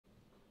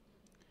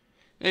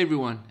Hey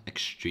everyone,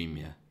 Exstreme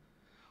here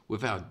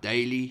with our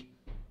daily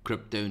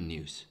crypto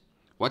news.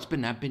 What's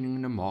been happening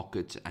in the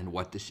markets and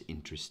what is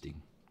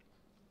interesting.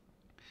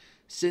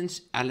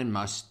 Since Elon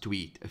Musk's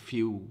tweet a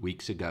few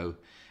weeks ago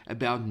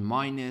about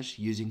miners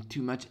using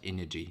too much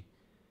energy,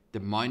 the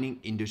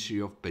mining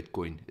industry of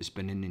Bitcoin has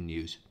been in the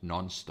news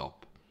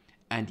non-stop,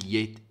 and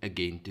yet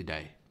again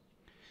today.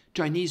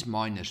 Chinese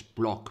miners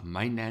block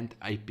mainland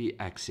IP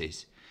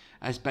access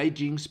as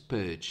Beijing's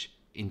Purge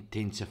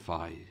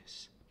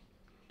intensifies.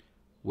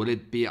 Will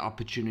it be an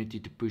opportunity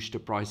to push the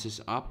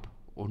prices up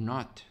or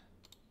not?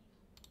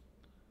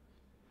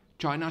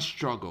 China's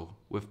struggle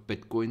with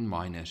Bitcoin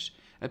miners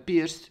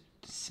appears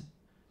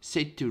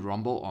set to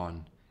rumble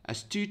on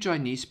as two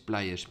Chinese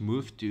players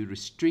move to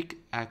restrict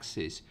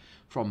access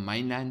from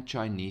mainland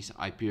Chinese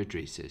IP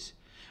addresses,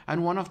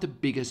 and one of the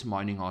biggest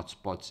mining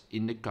hotspots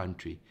in the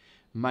country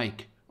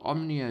make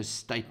ominous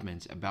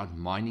statements about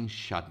mining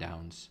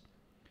shutdowns.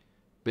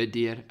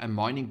 𝙏𝙝𝙖𝙑, a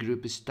mining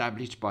group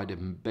established by the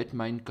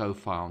Bitmain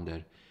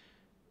co-founder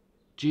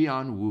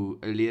𝙏𝙝𝙖𝙑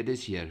earlier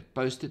this year,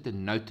 posted a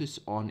notice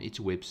on its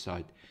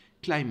website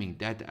claiming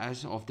that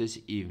as of this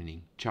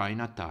evening,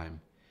 China time,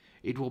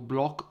 it will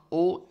block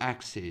all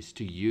access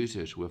to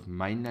users with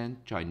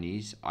mainland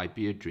Chinese IP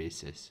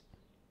addresses.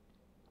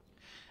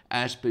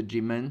 As per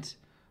𝙏𝙝𝙖𝙑,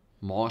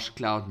 Mars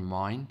Cloud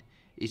Mine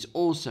is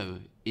also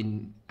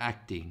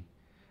enacting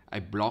a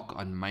block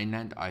on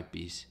mainland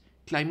IPs,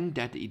 claiming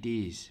that it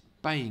is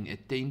paying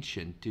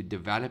attention to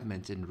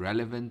developments in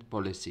relevant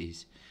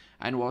policies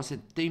and was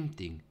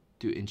attempting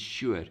to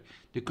ensure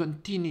the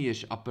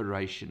continuous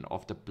operation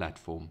of the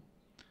platform.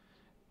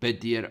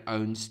 𝙏𝙝𝙖𝙑's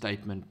own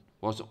statement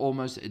was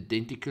almost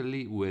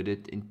identically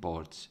worded in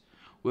parts,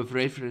 with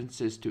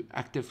references to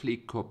actively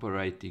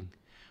cooperating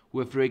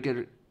with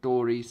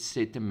regulatory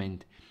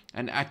settlement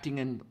and acting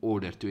in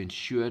order to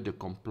ensure the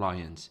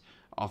compliance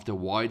of the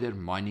wider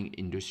mining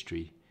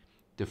industry.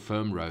 The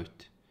firm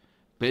wrote,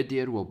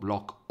 𝙏𝙝𝙖𝙑 will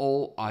block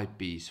all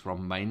IPs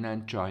from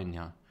mainland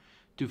China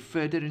to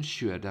further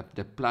ensure that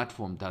the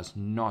platform does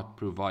not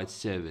provide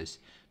service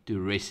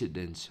to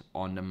residents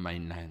on the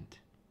mainland.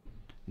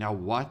 Now,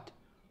 what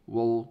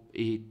will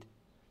it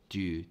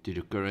do to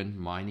the current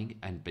mining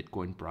and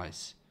Bitcoin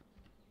price?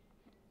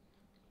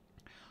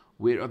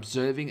 We're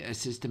observing a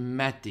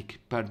systematic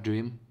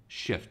paradigm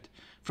shift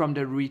from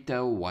the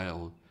retail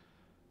whale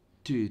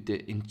to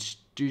the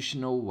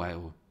institutional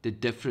whale. The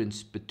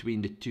difference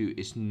between the two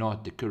is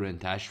not the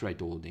current hash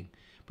rate holding,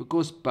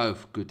 because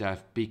both could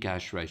have big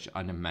hash rates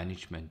under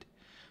management,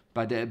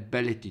 but the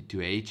ability to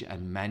hedge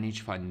and manage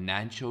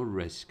financial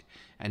risk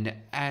and the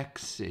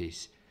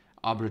access,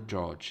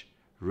 arbitrage,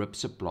 rip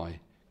supply,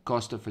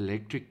 cost of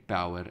electric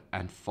power,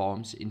 and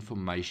farms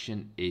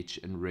information, edge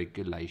and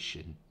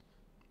regulation.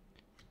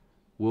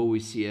 Will we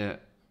see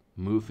a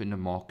move in the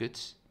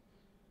markets?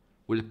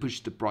 Will it push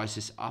the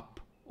prices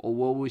up, or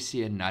will we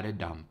see another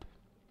dump?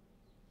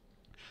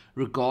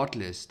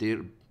 Regardless,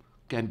 there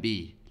can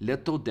be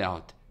little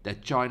doubt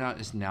that China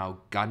is now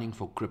gunning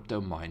for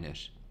crypto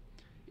miners,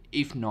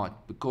 if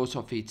not because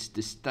of its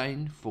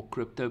disdain for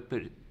crypto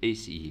per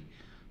SE,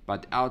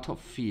 but out of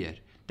fear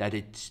that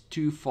it's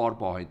too far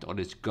behind on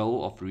its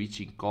goal of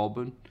reaching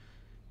carbon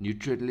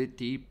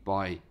neutrality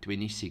by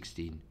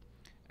 2016.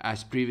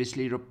 As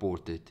previously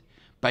reported,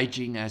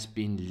 Beijing has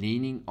been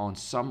leaning on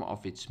some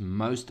of its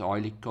most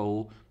highly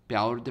coal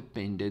power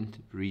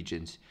dependent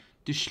regions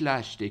to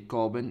slash their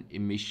carbon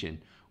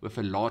emission, with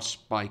a large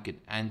spike in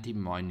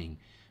anti-mining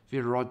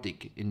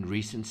rhetoric in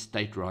recent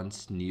state-run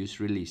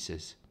news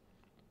releases.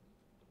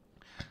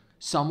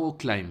 Some will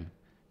claim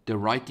the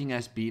writing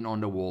has been on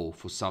the wall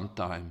for some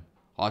time.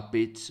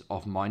 Hotbeds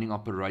of mining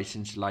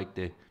operations like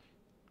the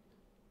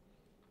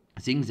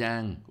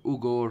Xinjiang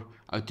Uyghur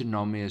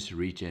Autonomous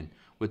Region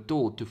were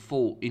told to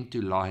fall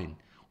into line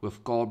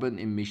with carbon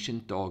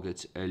emission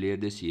targets earlier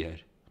this year.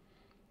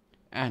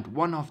 And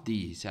one of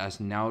these has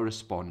now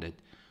responded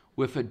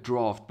with a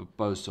draft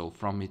proposal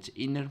from its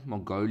Inner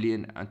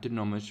Mongolian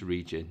Autonomous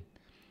Region,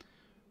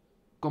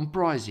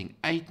 comprising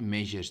 8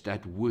 measures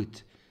that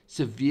would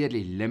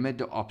severely limit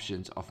the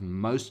options of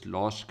most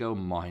large-scale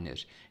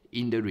miners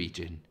in the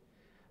region.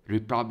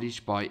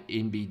 Republished by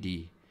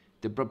NBD,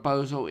 the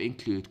proposal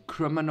includes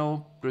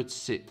criminal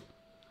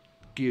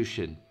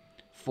prosecution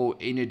for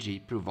energy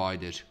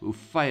providers who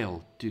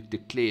fail to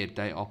declare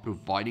they are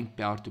providing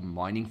power to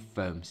mining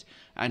firms,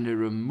 and the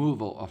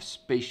removal of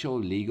special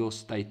legal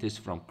status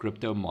from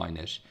crypto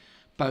miners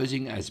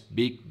posing as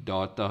big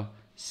data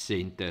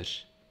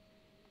centers.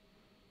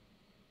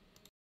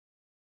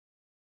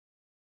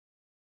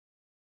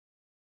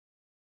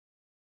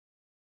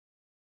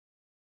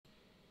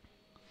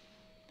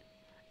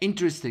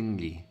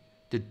 Interestingly,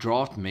 the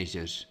draft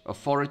measures,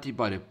 authority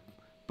by the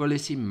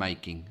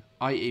policy-making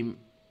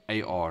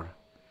IMAR,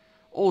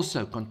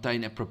 also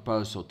contain a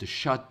proposal to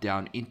shut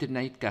down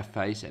internet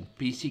cafes and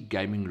PC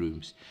gaming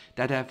rooms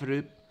that have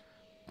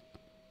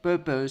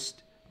repurposed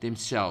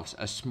themselves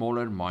as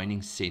smaller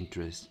mining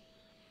centers,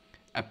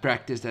 a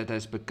practice that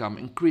has become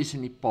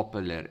increasingly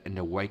popular in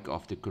the wake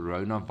of the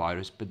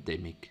coronavirus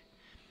pandemic.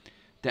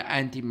 The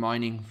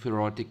anti-mining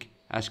rhetoric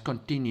has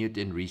continued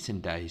in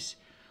recent days,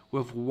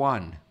 with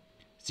one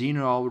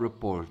𝙏𝙗𝙖𝙑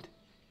report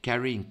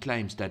carrying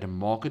claims that the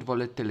market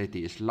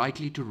volatility is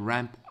likely to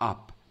ramp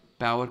up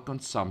power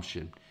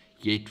consumption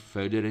yet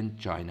further in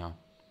China.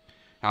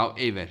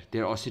 However,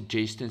 there are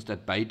suggestions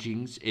that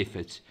Beijing's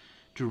efforts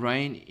to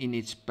rein in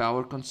its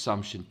power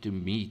consumption to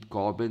meet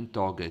carbon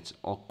targets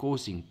are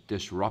causing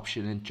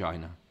disruption in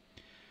China.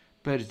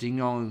 Per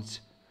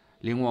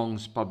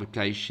Xinjiang's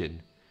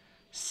publication,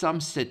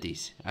 some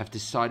cities have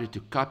decided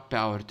to cut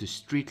power to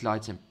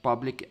streetlights and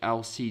public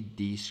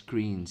LCD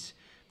screens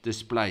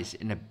displays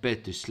in a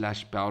bid to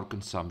slash power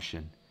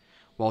consumption,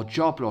 while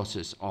job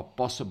losses are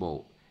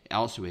possible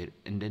elsewhere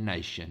in the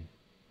nation.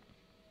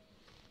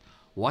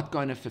 What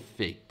kind of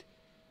effect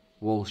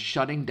will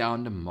shutting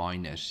down the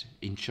miners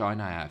in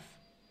China have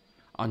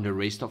on the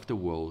rest of the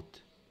world?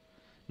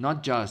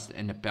 Not just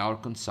in the power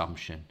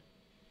consumption,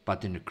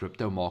 but in the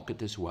crypto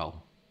market as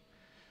well.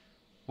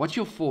 What's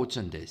your thoughts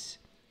on this?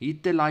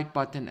 Hit the like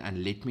button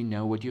and let me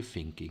know what you're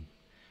thinking.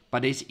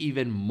 But there's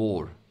even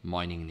more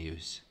mining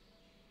news.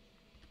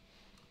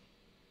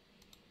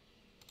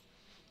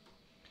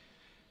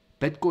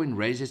 Bitcoin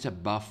raises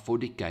above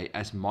 40k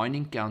as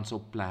Mining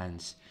Council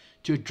plans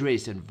to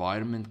address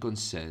environment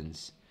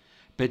concerns.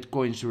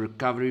 Bitcoin's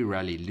recovery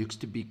rally looks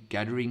to be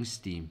gathering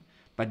steam,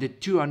 but the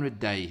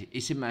 200-day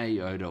SMA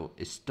hurdle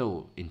is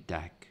still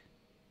intact.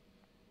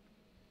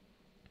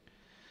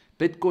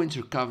 Bitcoin's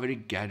recovery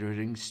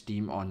gathering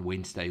steam on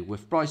Wednesday,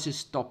 with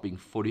prices topping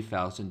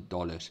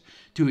 $40,000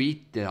 to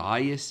hit the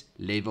highest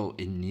level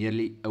in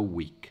nearly a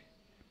week.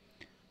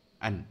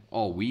 And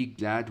are we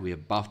glad we're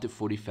above the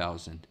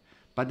 40,000?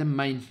 But the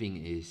main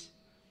thing is,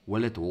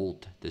 will it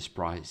hold this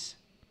price?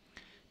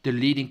 The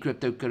leading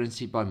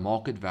cryptocurrency by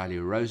market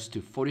value rose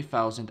to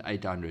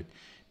 40,800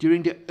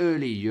 during the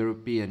early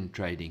European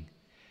trading,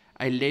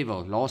 a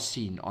level last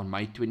seen on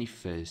May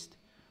 21st.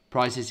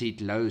 Prices hit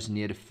lows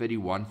near the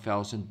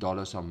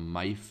 $31,000 on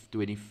May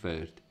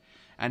 23rd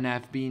and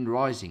have been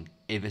rising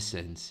ever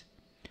since.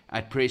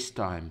 At press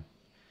time,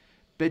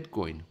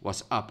 Bitcoin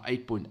was up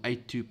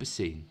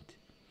 8.82%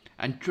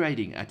 and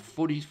trading at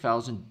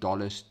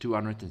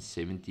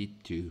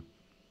 $40,272.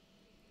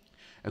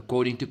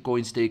 According to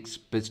CoinStack's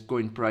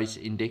Bitcoin price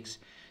index,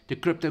 the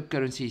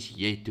cryptocurrency is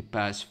yet to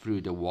pass through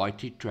the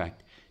widely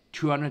tracked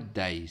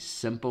 200-day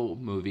simple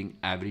moving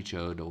average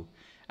hurdle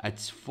at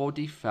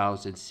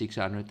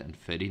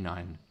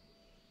 40,639.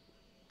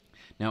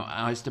 Now,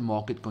 as the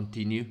market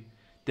continues,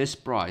 this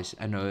price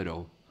and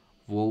hurdle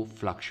will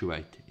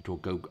fluctuate. It will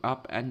go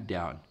up and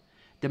down.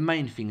 The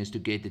main thing is to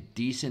get a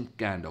decent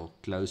candle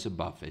close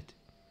above it.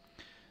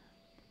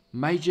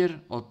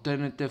 Major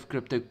alternative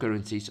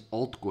cryptocurrencies,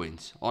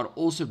 altcoins, are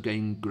also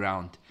gaining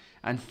ground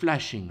and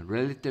flashing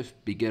relative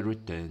bigger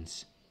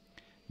returns.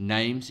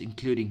 Names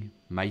including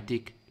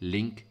Matic,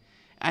 Link,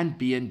 and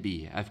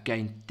BNB have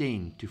gained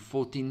 10 to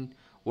 14,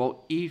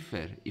 while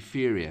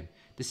Ethereum,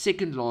 the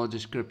second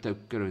largest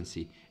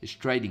cryptocurrency, is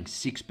trading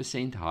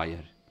 6%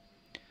 higher.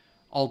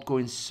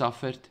 Altcoins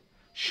suffered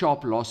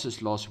sharp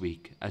losses last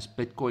week as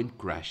Bitcoin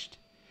crashed.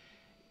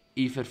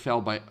 Ether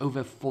fell by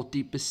over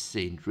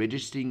 40%,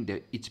 registering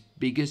its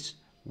biggest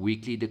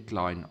weekly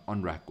decline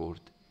on record.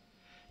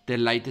 The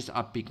latest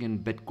uptick in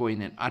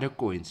Bitcoin and other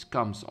coins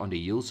comes on the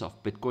heels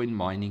of Bitcoin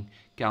Mining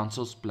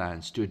Council's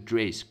plans to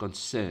address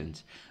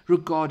concerns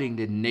regarding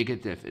the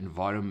negative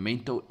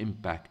environmental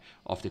impact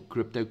of the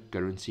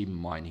cryptocurrency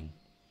mining.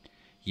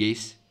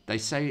 Yes, they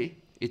say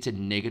it's a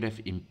negative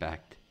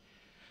impact,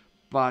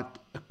 but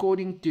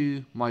according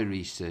to my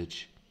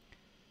research,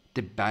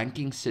 the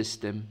banking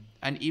system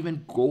and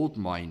even gold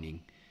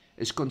mining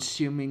is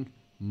consuming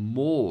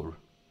more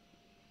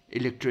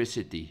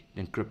electricity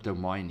than crypto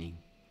mining.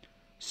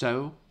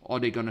 So, are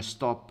they going to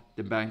stop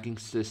the banking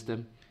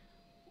system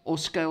or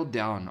scale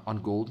down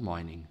on gold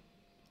mining?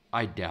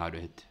 I doubt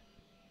it.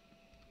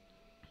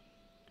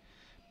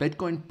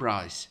 Bitcoin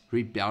price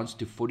rebounds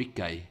to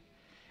 40k,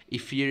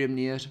 Ethereum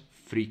nears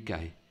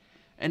 3k,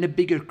 and a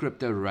bigger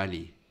crypto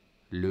rally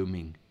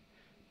looming.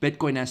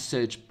 Bitcoin has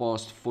surged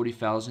past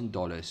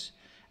 $40,000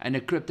 and the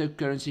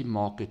cryptocurrency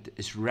market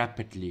is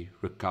rapidly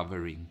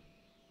recovering.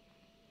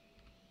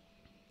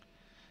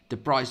 The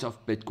price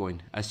of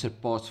Bitcoin has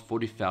surpassed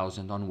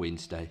 40,000 on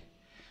Wednesday,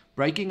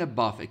 breaking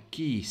above a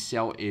key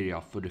sell area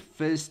for the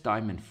first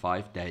time in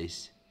 5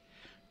 days.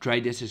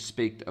 Traders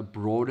expect a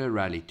broader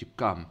rally to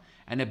come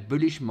and a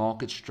bullish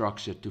market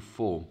structure to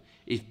form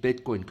if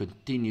Bitcoin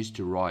continues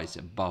to rise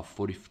above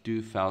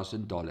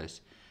 $42,000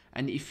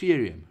 and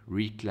Ethereum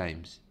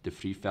reclaims the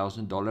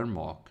 $3,000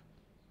 mark.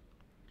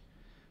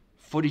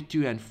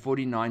 $42,000 and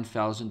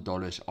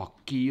 $49,000 are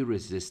key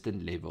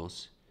resistant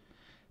levels.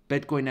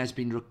 Bitcoin has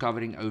been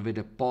recovering over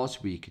the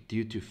past week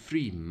due to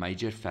 3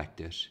 major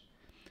factors.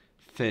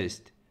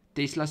 First,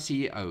 Tesla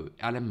CEO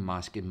Elon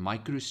Musk and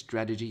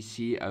MicroStrategy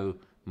CEO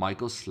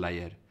Michael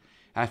Saylor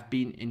have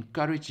been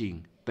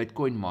encouraging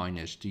Bitcoin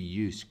miners to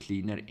use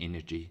cleaner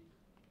energy.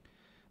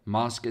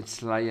 Musk and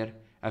Saylor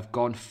have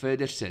gone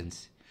further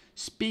since,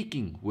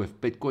 speaking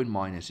with Bitcoin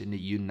miners in the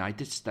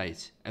United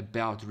States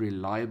about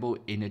reliable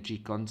energy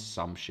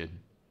consumption.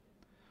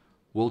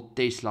 Will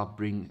Tesla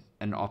bring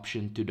an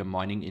option to the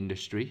mining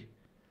industry?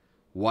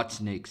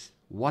 What's next?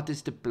 What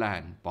is the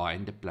plan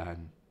behind the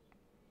plan?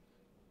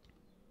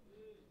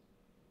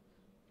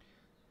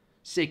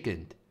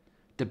 Second,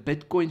 the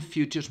Bitcoin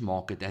futures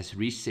market has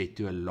reset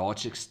to a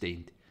large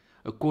extent,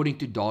 according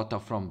to data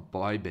from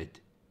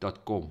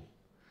Bybit.com.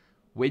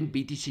 When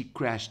BTC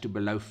crashed to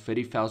below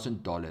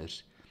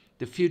 $30,000,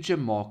 the future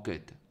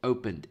market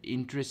opened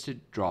interest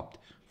dropped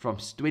from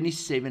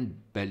 27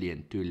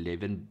 billion to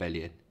 11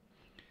 billion.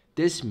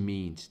 This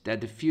means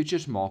that the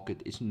futures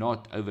market is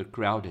not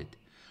overcrowded,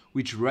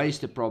 which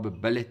raised the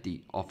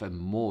probability of a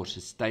more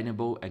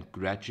sustainable and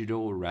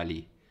gradual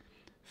rally.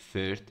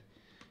 Third,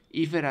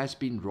 Ether has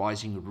been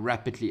rising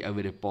rapidly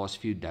over the past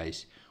few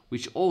days,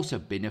 which also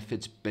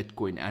benefits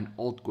Bitcoin and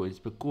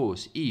altcoins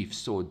because ETH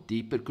saw a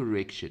deeper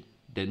correction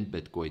than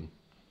Bitcoin.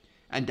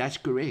 And that's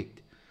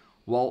correct.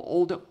 While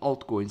all the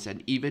altcoins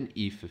and even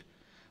ETH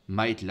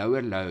made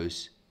lower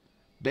lows,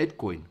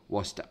 Bitcoin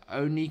was the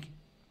only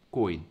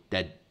coin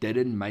that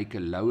didn't make a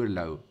lower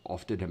low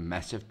after the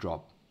massive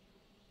drop.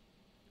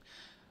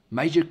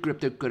 Major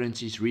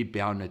cryptocurrencies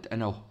rebounded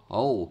and a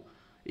whole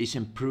is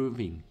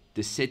improving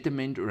the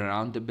sentiment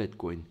around the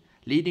Bitcoin,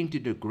 leading to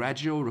the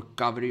gradual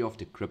recovery of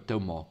the crypto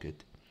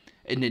market.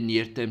 In the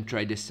near term,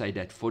 traders say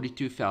that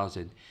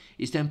 42,000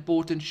 is the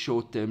important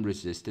short-term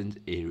resistance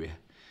area,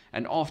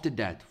 and after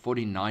that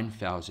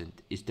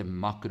 49,000 is the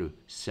macro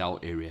sell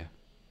area.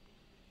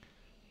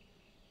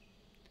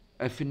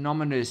 A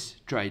phenomenous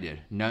trader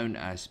known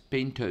as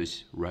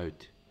Pentos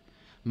wrote,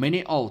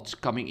 "Many alts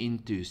coming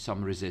into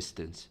some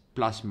resistance,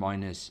 plus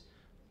minus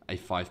a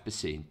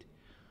 5%.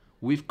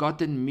 We've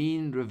gotten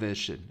mean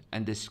reversion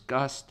and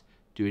discussed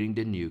during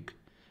the nuke.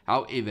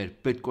 However,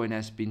 Bitcoin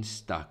has been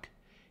stuck.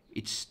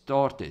 It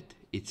started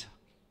its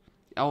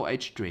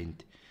LH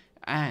trend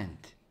and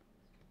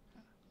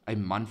a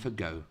month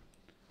ago.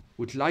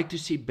 Would like to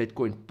see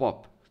Bitcoin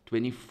pop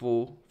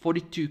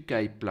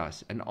 42k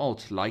plus and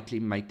alts likely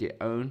make their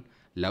own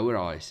lower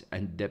highs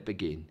and dip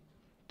again.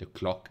 The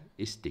clock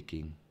is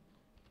ticking."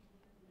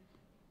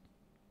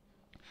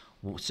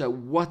 So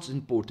what's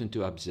important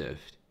to observe?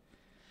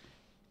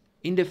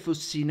 In the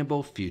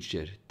foreseeable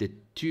future, the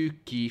two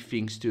key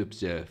things to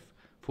observe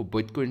for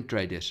Bitcoin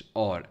traders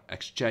are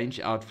exchange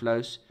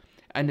outflows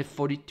and the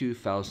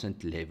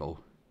 42,000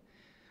 level.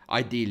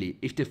 Ideally,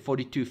 if the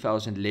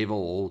 42,000 level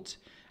holds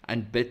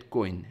and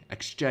Bitcoin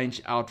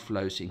exchange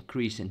outflows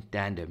increase in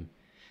tandem,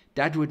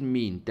 that would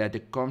mean that the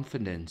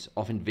confidence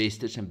of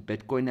investors in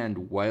Bitcoin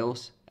and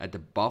whales at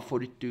above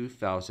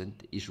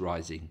 42,000 is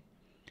rising.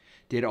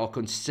 There are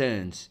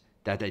concerns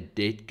that a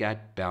dead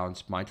cat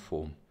bounce might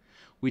form,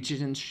 which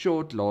is in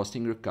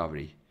short-lasting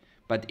recovery.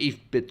 But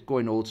if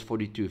Bitcoin holds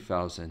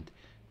 42,000,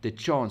 the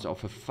chance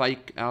of a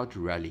fake-out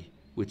rally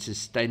would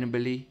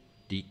sustainably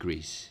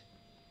decrease.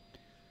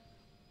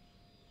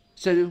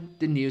 So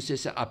the news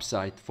is an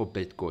upside for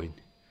Bitcoin,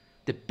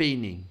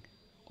 depending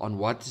on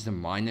what the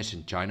miners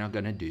in China are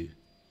going to do.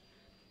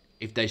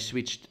 If they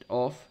switched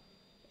off,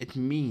 it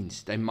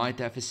means they might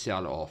have a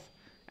sell-off,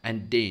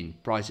 and then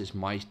prices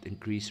might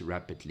increase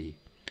rapidly.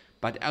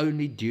 But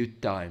only due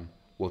time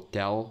will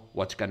tell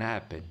what's going to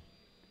happen.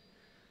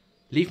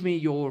 Leave me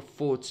your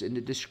thoughts in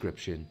the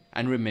description,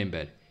 and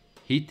remember,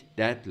 hit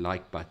that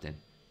like button.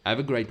 Have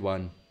a great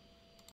one.